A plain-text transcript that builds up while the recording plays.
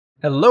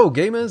Hello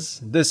gamers,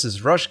 this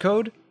is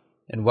Rushcode,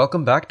 and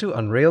welcome back to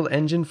Unreal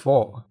Engine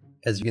 4.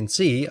 As you can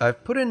see,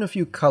 I've put in a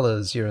few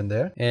colors here and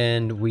there,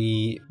 and I've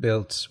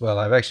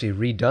actually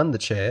redone the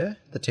chair,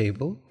 the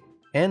table,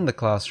 and the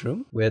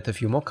classroom with a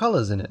few more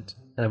colors in it.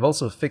 And I've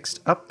also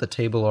fixed up the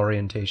table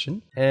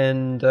orientation,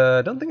 and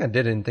I don't think I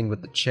did anything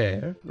with the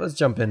chair. Let's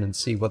jump in and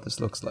see what this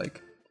looks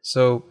like.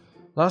 So,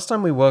 last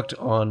time we worked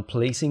on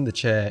placing the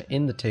chair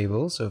in the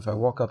table, so if I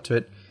walk up to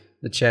it,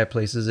 the chair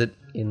places it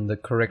in the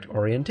correct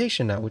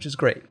orientation now, which is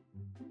great.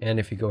 And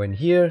if you go in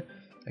here,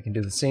 I can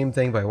do the same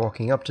thing by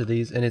walking up to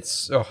these, and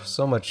it's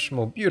so much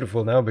more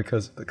beautiful now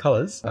because of the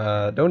colors.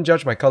 Don't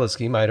judge my color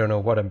scheme, I don't know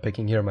what I'm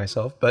picking here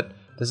myself, but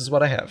this is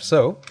what I have.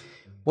 So,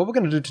 what we're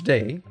going to do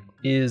today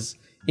is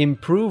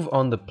improve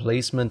on the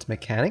placement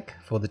mechanic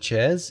for the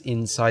chairs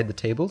inside the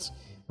tables.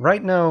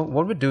 Right now,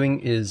 what we're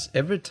doing is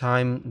every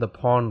time the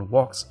pawn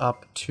walks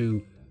up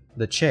to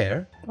the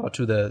chair, or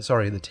to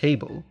the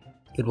table,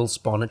 it will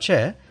spawn a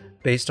chair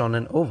based on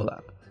an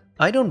overlap.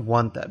 I don't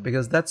want that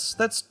because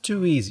that's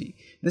too easy.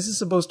 This is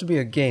supposed to be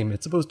a game.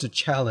 It's supposed to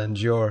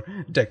challenge your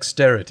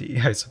dexterity,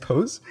 I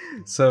suppose.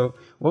 So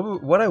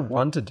what I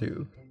want to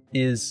do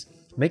is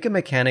make a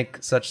mechanic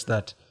such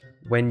that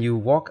when you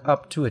walk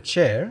up to a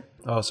chair,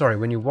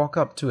 when you walk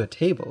up to a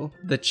table,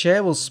 the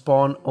chair will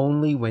spawn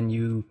only when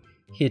you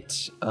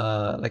hit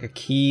like a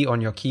key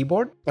on your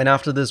keyboard. And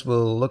after this,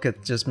 we'll look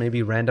at just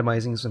maybe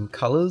randomizing some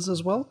colors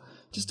as well,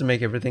 just to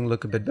make everything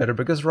look a bit better,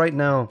 because right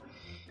now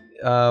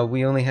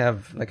we only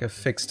have like a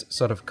fixed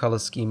sort of color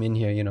scheme in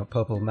here, you know,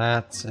 purple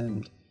mats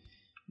and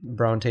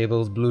brown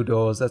tables, blue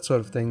doors, that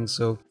sort of thing.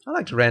 So I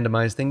like to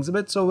randomize things a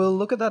bit, so we'll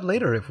look at that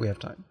later if we have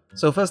time.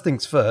 So first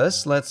things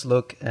first, let's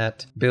look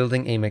at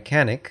building a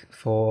mechanic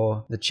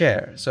for the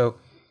chair. So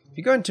if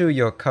you go into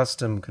your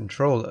custom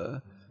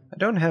controller, I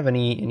don't have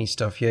any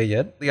stuff here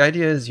yet. The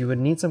idea is you would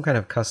need some kind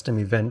of custom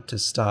event to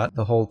start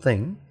the whole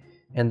thing,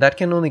 and that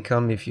can only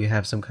come if you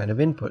have some kind of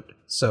input.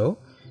 So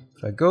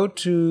if I go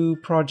to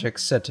project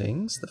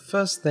settings, the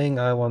first thing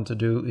I want to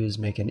do is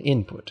make an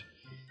input.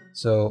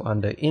 So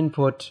under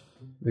input,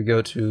 we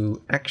go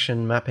to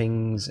action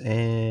mappings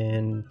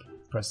and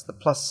press the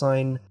plus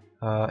sign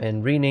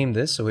and rename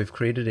this. So we've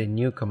created a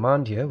new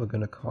command here. We're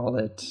going to call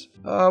it,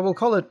 we'll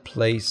call it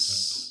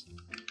place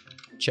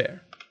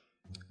chair.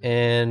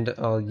 And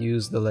I'll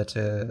use the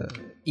letter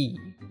E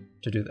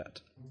to do that.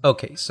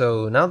 Okay,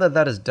 so now that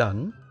that is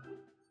done,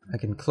 I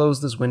can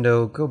close this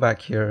window, go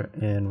back here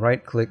and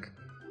right click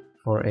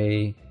for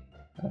a,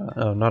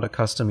 not a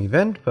custom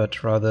event,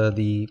 but rather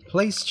the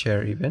place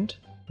chair event.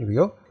 Here we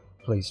go,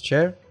 place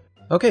chair.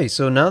 Okay,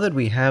 so now that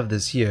we have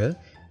this here,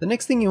 the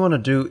next thing you want to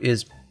do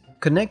is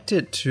connect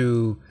it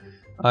to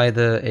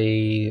either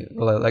you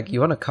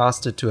want to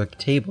cast it to a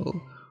table.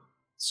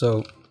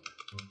 So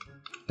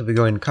if we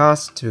go in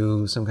cast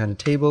to some kind of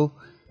table,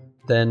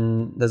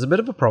 then there's a bit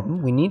of a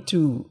problem. We need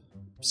to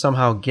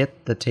somehow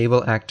get the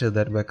table actor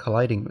that we're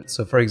colliding with.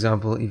 So for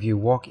example, if you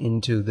walk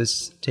into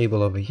this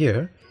table over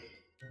here,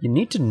 you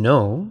need to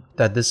know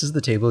that this is the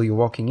table you're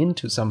walking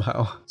into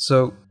somehow.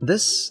 So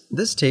this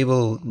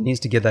table needs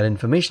to get that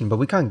information, but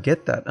we can't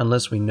get that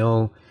unless we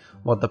know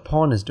what the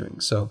pawn is doing.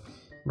 So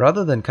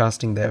rather than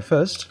casting there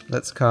first,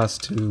 let's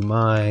cast to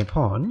my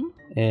pawn.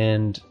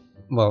 And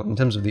well, in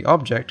terms of the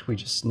object, we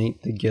just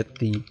need to get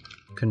the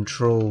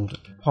controlled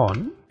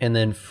pawn. And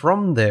then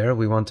from there,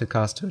 we want to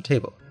cast to a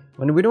table.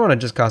 We don't want to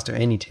just cast to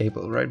any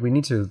table, right? We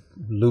need to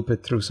loop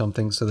it through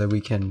something so that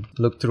we can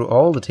look through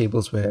all the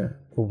tables we're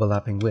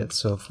overlapping with.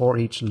 So for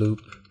each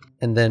loop.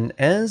 And then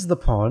as the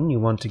pawn, you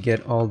want to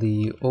get all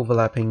the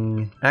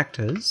overlapping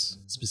actors,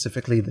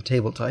 specifically the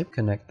table type.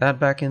 Connect that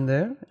back in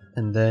there,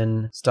 and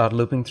then start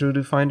looping through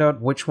to find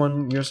out which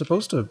one you're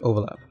supposed to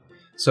overlap.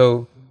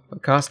 So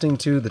casting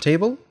to the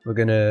table, we're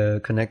going to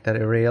connect that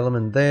array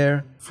element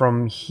there.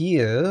 From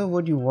here,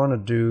 what you want to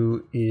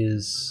do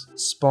is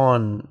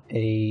spawn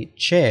a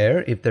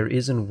chair if there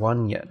isn't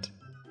one yet.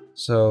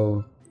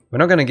 So we're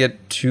not going to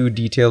get too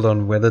detailed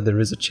on whether there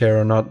is a chair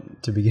or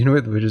not to begin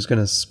with. We're just going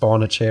to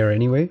spawn a chair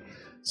anyway.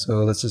 So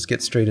let's just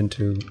get straight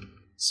into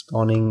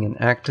spawning an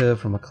actor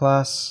from a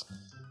class,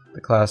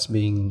 the class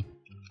being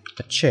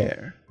a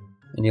chair.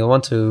 And you'll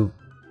want to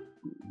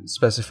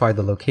specify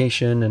the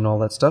location and all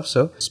that stuff,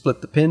 so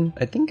split the pin.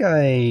 I think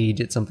I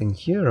did something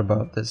here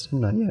about this,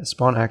 didn't I? Yeah,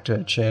 spawn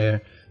actor,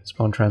 chair,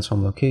 spawn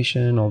transform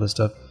location, all this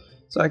stuff.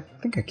 So I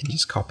think I can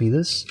just copy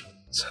this.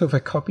 So if I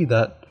copy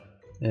that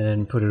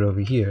and put it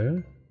over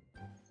here,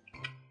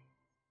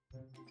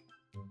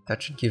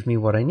 that should give me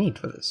what I need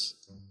for this.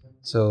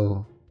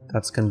 So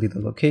that's going to be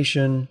the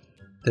location,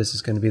 this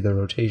is going to be the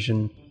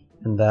rotation,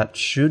 and that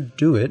should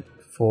do it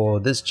for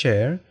this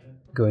chair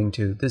going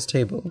to this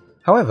table.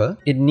 However,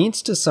 it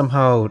needs to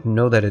somehow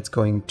know that it's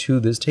going to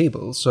this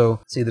table. So,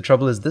 see, the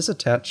trouble is this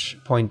attach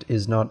point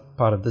is not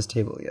part of this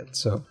table yet.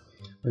 So,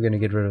 we're going to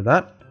get rid of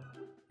that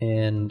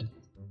and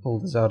pull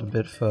this out a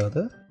bit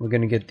further. We're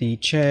going to get the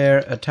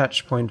chair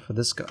attach point for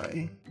this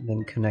guy, and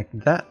then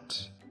connect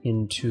that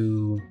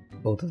into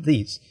both of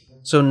these.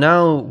 So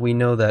now we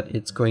know that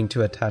it's going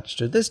to attach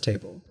to this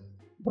table.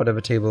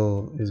 whatever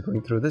table is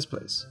going through this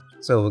place.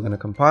 So we're going to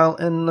compile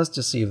and let's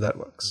just see if that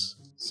works.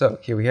 So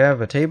here we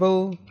have a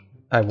table.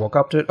 I walk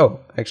up to it. Oh,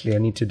 actually I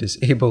need to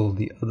disable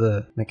the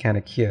other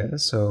mechanic here.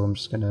 So I'm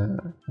just going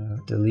to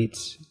delete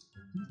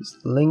these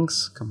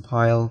links,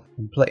 compile,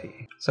 and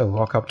play. So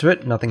walk up to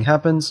it, nothing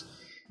happens.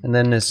 And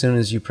then as soon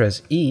as you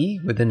press E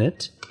within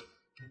it,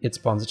 it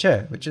spawns a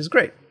chair, which is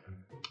great.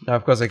 Now,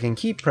 of course, I can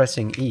keep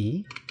pressing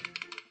E.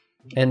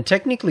 And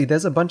technically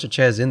there's a bunch of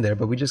chairs in there,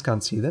 but we just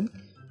can't see them.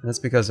 And that's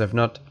because I've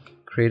not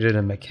created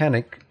a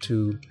mechanic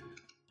to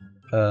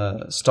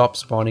stop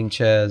spawning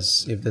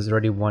chairs if there's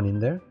already one in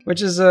there,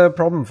 which is a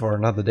problem for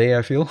another day,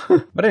 I feel.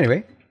 But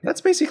anyway,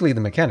 that's basically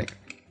the mechanic.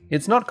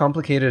 It's not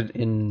complicated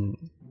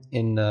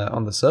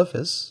on the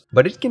surface,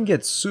 but it can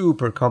get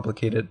super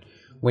complicated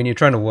when you're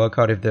trying to work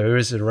out if there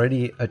is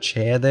already a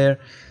chair there,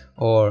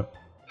 or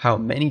how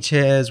many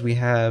chairs we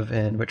have,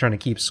 and we're trying to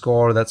keep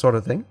score, that sort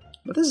of thing.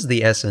 But this is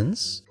the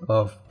essence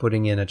of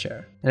putting in a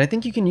chair. And I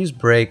think you can use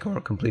break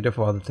or completer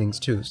for other things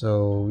too.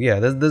 So yeah,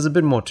 there's a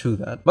bit more to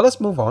that. But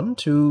let's move on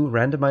to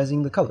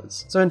randomizing the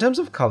colors. So in terms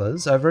of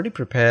colors, I've already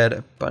prepared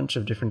a bunch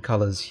of different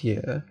colors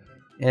here.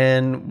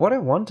 And what I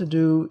want to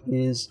do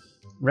is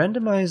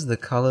randomize the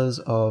colors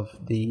of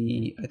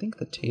the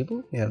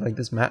table. Yeah, like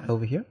this mat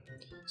over here.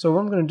 So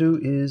what I'm going to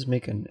do is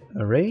make an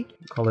array,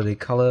 call it a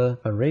color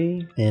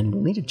array, and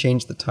we'll need to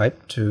change the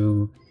type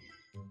to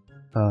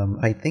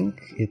I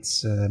think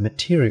it's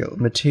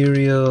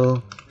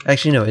material.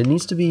 Actually, no, it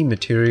needs to be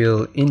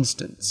material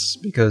instance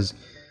because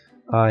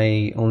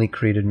I only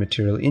created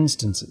material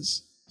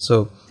instances.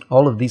 So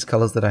all of these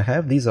colors that I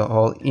have, these are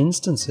all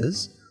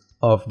instances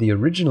of the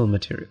original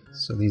material.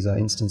 So these are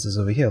instances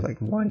over here like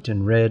white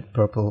and red,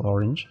 purple,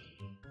 orange.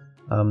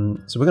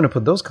 So we're going to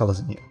put those colors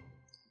in here.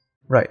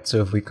 Right,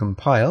 so if we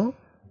compile,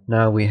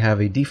 now we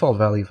have a default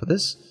value for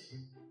this.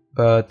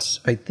 But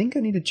I think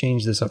I need to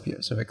change this up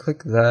here. So I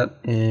click that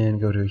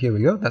and go to, here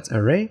we go, that's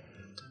array,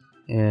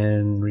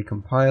 and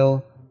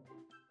recompile.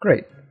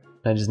 Great.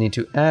 I just need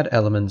to add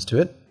elements to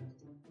it.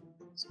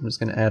 So I'm just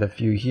going to add a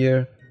few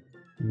here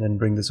and then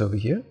bring this over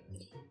here.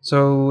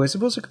 So I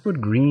suppose I could put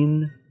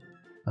green,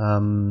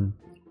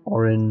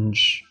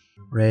 orange,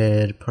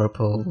 red,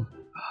 purple,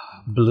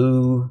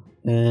 blue,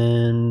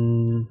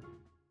 and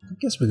I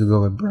guess we could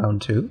go with brown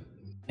too.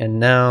 And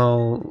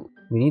now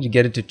we need to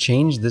get it to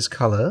change this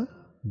color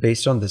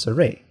based on this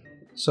array.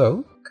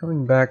 So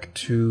coming back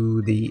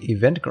to the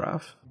event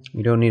graph,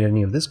 we don't need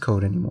any of this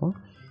code anymore,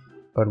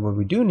 but what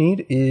we do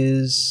need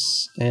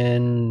is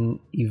an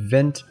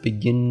event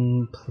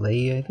begin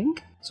play, I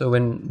think. So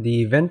when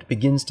the event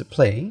begins to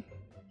play,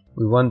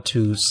 we want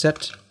to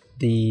set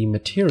the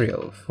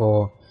material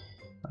for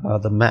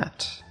the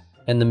mat,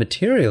 and the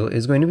material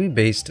is going to be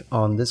based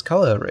on this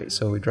color array.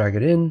 So we drag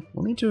it in.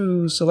 We'll need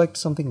to select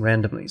something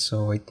randomly,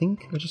 so I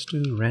think we'll just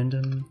do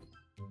random.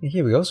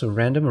 Here we go, so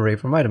random array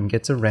from item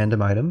gets a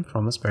random item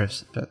from a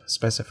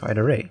specified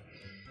array.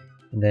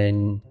 And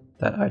then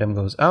that item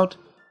goes out,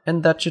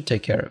 and that should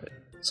take care of it.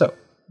 So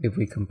if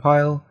we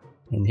compile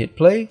and hit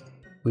play,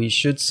 we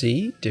should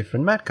see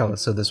different mat colors.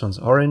 So this one's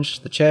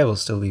orange, the chair will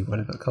still be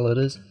whatever color it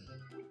is.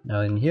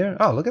 Now in here,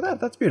 oh look at that,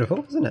 that's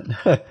beautiful, isn't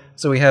it?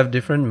 So we have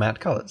different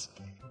mat colors.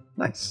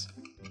 Nice.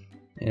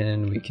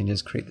 And we can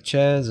just create the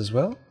chairs as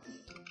well.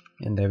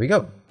 And there we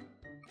go.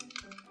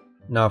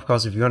 Now, of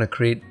course, if you want to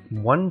create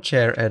one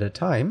chair at a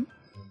time,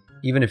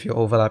 even if you're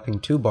overlapping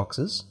two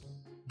boxes,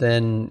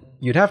 then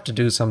you'd have to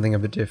do something a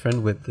bit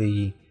different with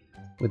the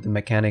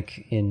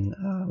mechanic in,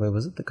 where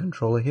was it, the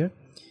controller here?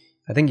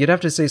 I think you'd have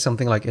to say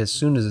something like, as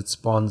soon as it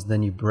spawns,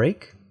 then you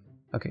break.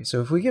 Okay,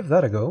 so if we give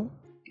that a go,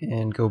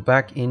 and go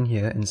back in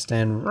here and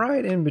stand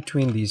right in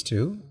between these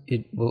two,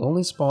 it will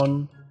only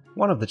spawn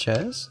one of the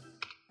chairs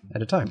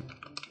at a time.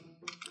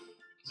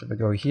 So if I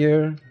go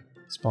here,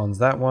 spawns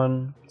that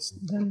one,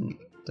 then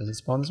does it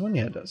spawn this one?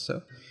 Yeah, it does.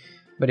 So,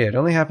 but yeah, it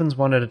only happens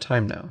one at a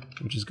time now,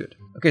 which is good.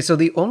 Okay, so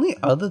the only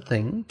other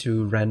thing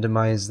to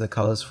randomize the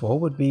colors for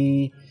would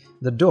be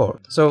the door.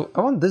 So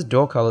I want this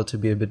door color to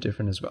be a bit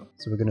different as well.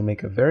 So we're going to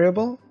make a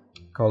variable,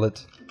 call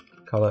it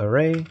color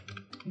array,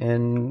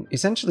 and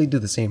essentially do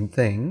the same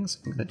things.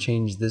 I'm going to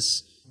change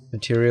this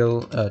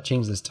material,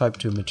 change this type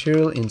to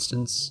material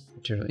instance,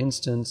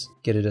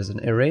 get it as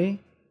an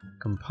array,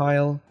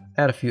 compile,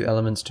 add a few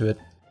elements to it,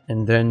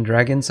 and then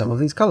drag in some of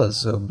these colors.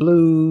 So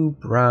blue,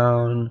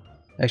 brown,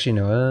 actually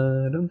no,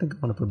 I don't think I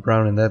want to put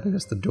brown in there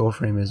because the door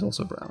frame is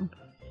also brown.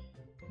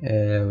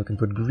 We can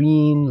put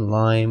green,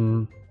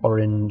 lime,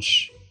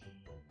 orange,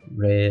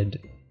 red,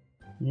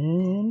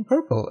 and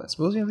purple. I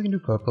suppose yeah, we can do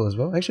purple as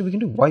well. Actually, we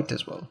can do white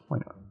as well. Why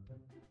not?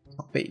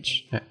 Oh,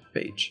 beige. Yeah,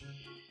 beige.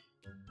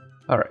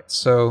 Alright,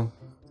 so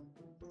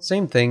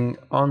same thing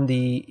on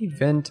the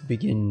event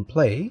begin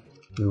play.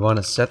 We want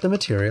to set the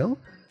material,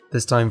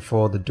 this time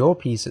for the door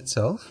piece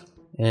itself,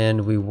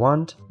 and we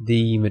want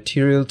the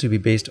material to be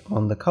based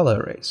on the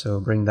color array. So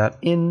bring that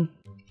in,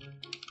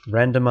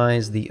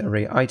 randomize the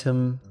array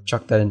item,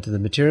 chuck that into the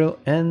material,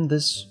 and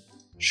this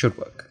should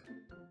work.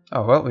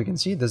 Oh well, we can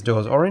see this door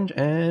is orange,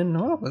 and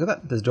oh, look at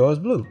that, this door is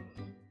blue.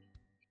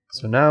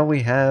 So now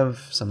we have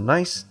some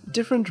nice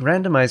different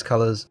randomized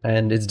colors,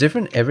 and it's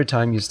different every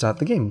time you start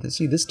the game.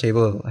 See, this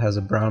table has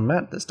a brown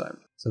mat this time.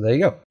 So there you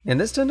go. And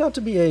this turned out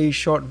to be a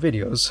short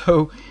video,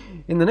 so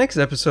in the next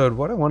episode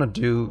what I want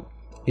to do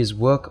is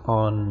work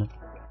on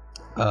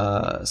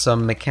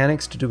some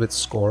mechanics to do with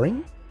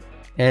scoring,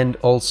 and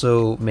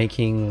also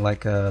making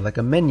like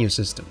a menu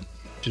system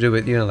to do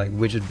with, you know, like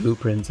widget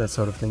blueprints, that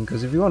sort of thing.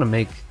 Because if you want to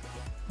make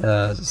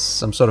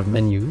some sort of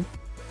menu,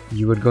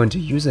 you would go into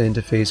user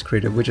interface,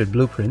 create a widget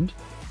blueprint,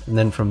 and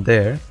then from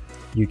there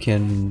you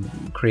can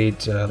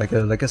create like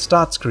a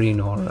start screen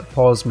or a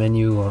pause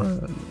menu or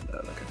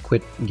like a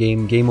quit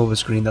game over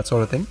screen, that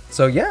sort of thing.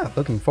 So yeah,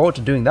 looking forward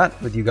to doing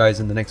that with you guys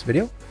in the next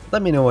video.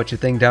 Let me know what you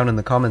think down in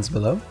the comments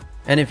below,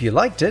 and if you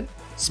liked it,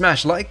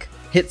 smash like,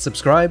 hit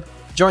subscribe,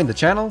 join the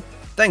channel.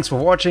 Thanks for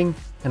watching,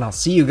 and I'll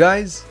see you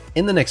guys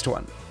in the next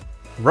one.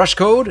 Rush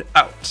Code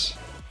out!